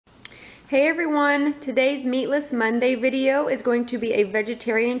Hey everyone, today's Meatless Monday video is going to be a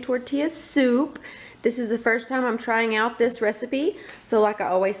vegetarian tortilla soup. This is the first time I'm trying out this recipe, so like I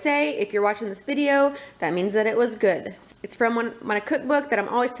always say, if you're watching this video, that means that it was good. It's from my cookbook that I'm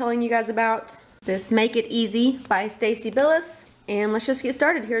always telling you guys about, this Make It Easy by Stacie Billis. And let's just get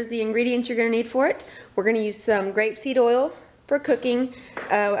started. Here's the ingredients you're going to need for it. We're going to use some grapeseed oil for cooking.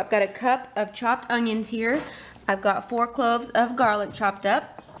 I've got a cup of chopped onions here. I've got 4 cloves of garlic chopped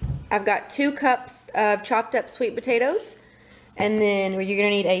up. I've got 2 cups of chopped up sweet potatoes, and then you're going to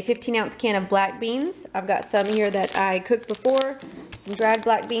need a 15-ounce can of black beans. I've got some here that I cooked before, some dried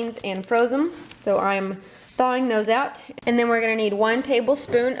black beans and froze them, so I'm thawing those out. And then we're going to need 1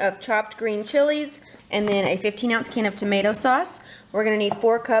 tablespoon of chopped green chilies, and then a 15-ounce can of tomato sauce. We're going to need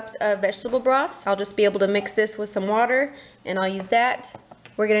 4 cups of vegetable broth, so I'll just be able to mix this with some water, and I'll use that.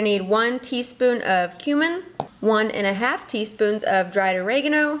 We're going to need 1 teaspoon of cumin, 1½ teaspoons of dried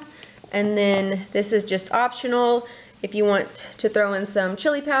oregano, and then this is just optional. If you want to throw in some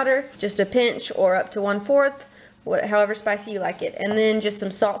chili powder, just a pinch or up to 1/4, however spicy you like it. And then just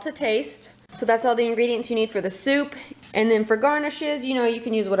some salt to taste. So that's all the ingredients you need for the soup. And then for garnishes, you know, you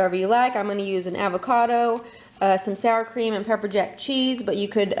can use whatever you like. I'm going to use an avocado, some sour cream, and pepper jack cheese, but you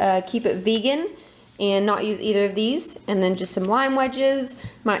could keep it vegan and not use either of these. And then just some lime wedges,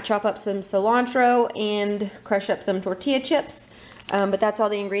 might chop up some cilantro and crush up some tortilla chips. But that's all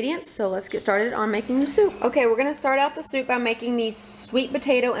the ingredients, so let's get started on making the soup. Okay, we're going to start out the soup by making the sweet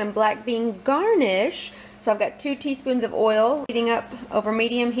potato and black bean garnish. So I've got 2 teaspoons of oil heating up over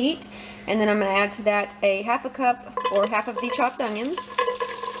medium heat, and then I'm going to add to that a 1/2 cup or half of the chopped onions,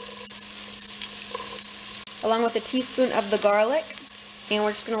 along with a teaspoon of the garlic, and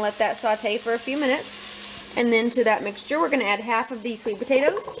we're just going to let that saute for a few minutes. And then to that mixture, we're going to add half of the sweet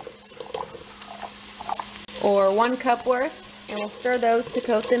potatoes, or 1 cup worth. And we'll stir those to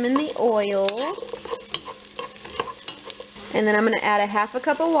coat them in the oil. And then I'm going to add a 1/2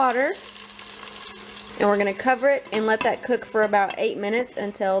 cup of water. And we're going to cover it and let that cook for about 8 minutes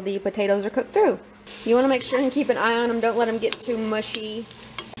until the potatoes are cooked through. You want to make sure and keep an eye on them. Don't let them get too mushy.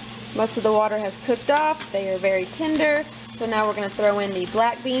 Most of the water has cooked off. They are very tender. So now we're going to throw in the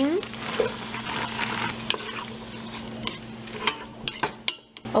black beans,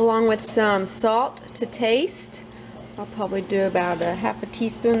 along with some salt to taste. I'll probably do about a 1/2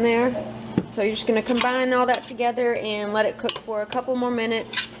 teaspoon there. So you're just going to combine all that together and let it cook for a couple more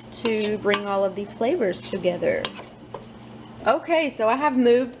minutes to bring all of the flavors together. Okay, so I have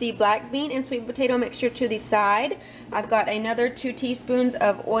moved the black bean and sweet potato mixture to the side. I've got another 2 teaspoons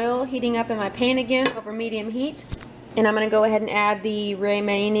of oil heating up in my pan again over medium heat. And I'm going to go ahead and add the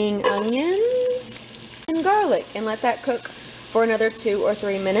remaining onions and garlic and let that cook for another 2 or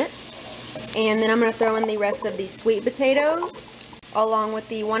 3 minutes. And then I'm going to throw in the rest of the sweet potatoes, along with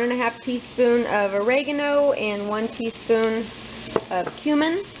the 1½ teaspoon of oregano and 1 teaspoon of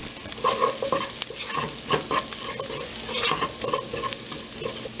cumin.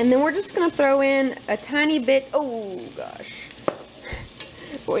 And then we're just going to throw in a tiny bit, oh gosh,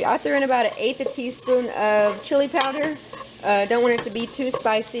 boy, I threw in about 1/8 teaspoon of chili powder. Don't want it to be too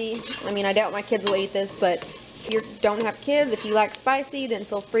spicy. I mean, I doubt my kids will eat this, but if you don't have kids, if you like spicy, then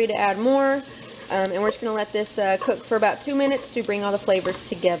feel free to add more. And we're just going to let this cook for about 2 minutes to bring all the flavors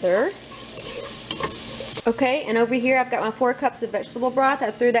together. Okay, and over here I've got my 4 cups of vegetable broth.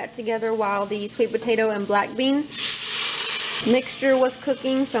 I threw that together while the sweet potato and black bean mixture was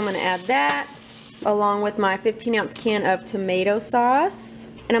cooking, so I'm going to add that, along with my 15-ounce can of tomato sauce.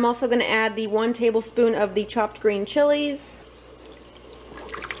 And I'm also going to add the 1 tablespoon of the chopped green chilies.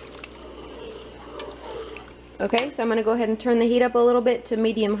 Okay, so I'm going to go ahead and turn the heat up a little bit to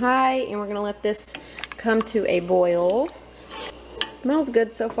medium-high, and we're going to let this come to a boil. It smells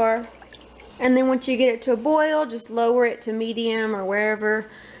good so far. And then once you get it to a boil, just lower it to medium or wherever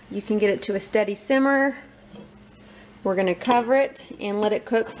you can get it to a steady simmer. We're going to cover it and let it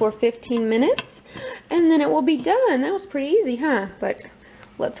cook for 15 minutes, and then it will be done. That was pretty easy, huh? But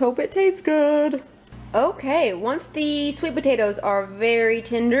let's hope it tastes good. Okay, once the sweet potatoes are very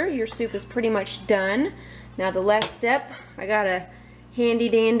tender, your soup is pretty much done. Now the last step, I got a handy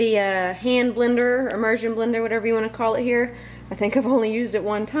dandy hand blender, immersion blender, whatever you want to call it here. I think I've only used it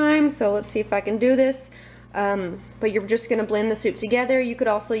 1 time, so let's see if I can do this. But you're just going to blend the soup together. You could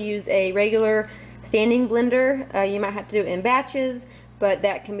also use a regular standing blender. You might have to do it in batches, but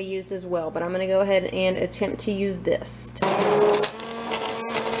that can be used as well. But I'm going to go ahead and attempt to use this.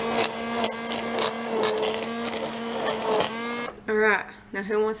 Alright, now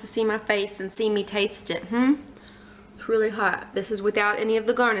who wants to see my face and see me taste it, It's really hot. This is without any of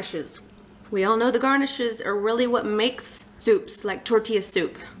the garnishes. We all know the garnishes are really what makes soups, like tortilla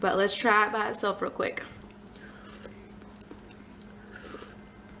soup. But let's try it by itself real quick.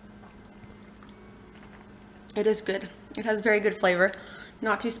 It is good. It has very good flavor.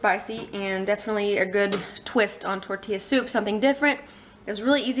 Not too spicy, and definitely a good twist on tortilla soup, something different. It's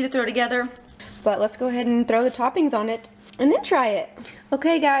really easy to throw together. But let's go ahead and throw the toppings on it and then try it.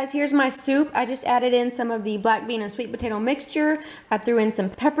 Okay guys, here's my soup. I just added in some of the black bean and sweet potato mixture. I threw in some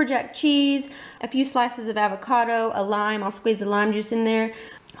pepper jack cheese, a few slices of avocado, a lime. I'll squeeze the lime juice in there.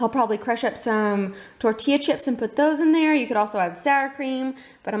 I'll probably crush up some tortilla chips and put those in there. You could also add sour cream,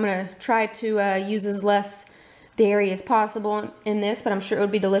 but I'm gonna try to use as less dairy as possible in this, but I'm sure it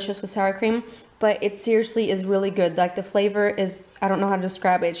would be delicious with sour cream. But it seriously is really good. Like the flavor is, I don't know how to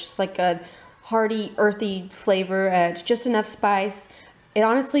describe it. It's just like a hearty, earthy flavor. It's just enough spice. It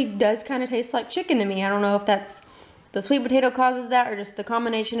honestly does kind of taste like chicken to me. I don't know if that's the sweet potato causes that or just the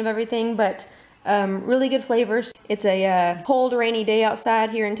combination of everything, but really good flavors. It's a cold, rainy day outside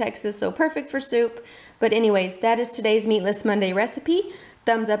here in Texas, so perfect for soup. But anyways, that is today's Meatless Monday recipe.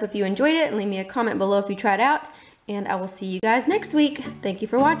 Thumbs up if you enjoyed it, and leave me a comment below if you tried it out. And I will see you guys next week. Thank you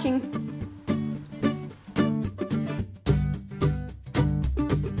for watching.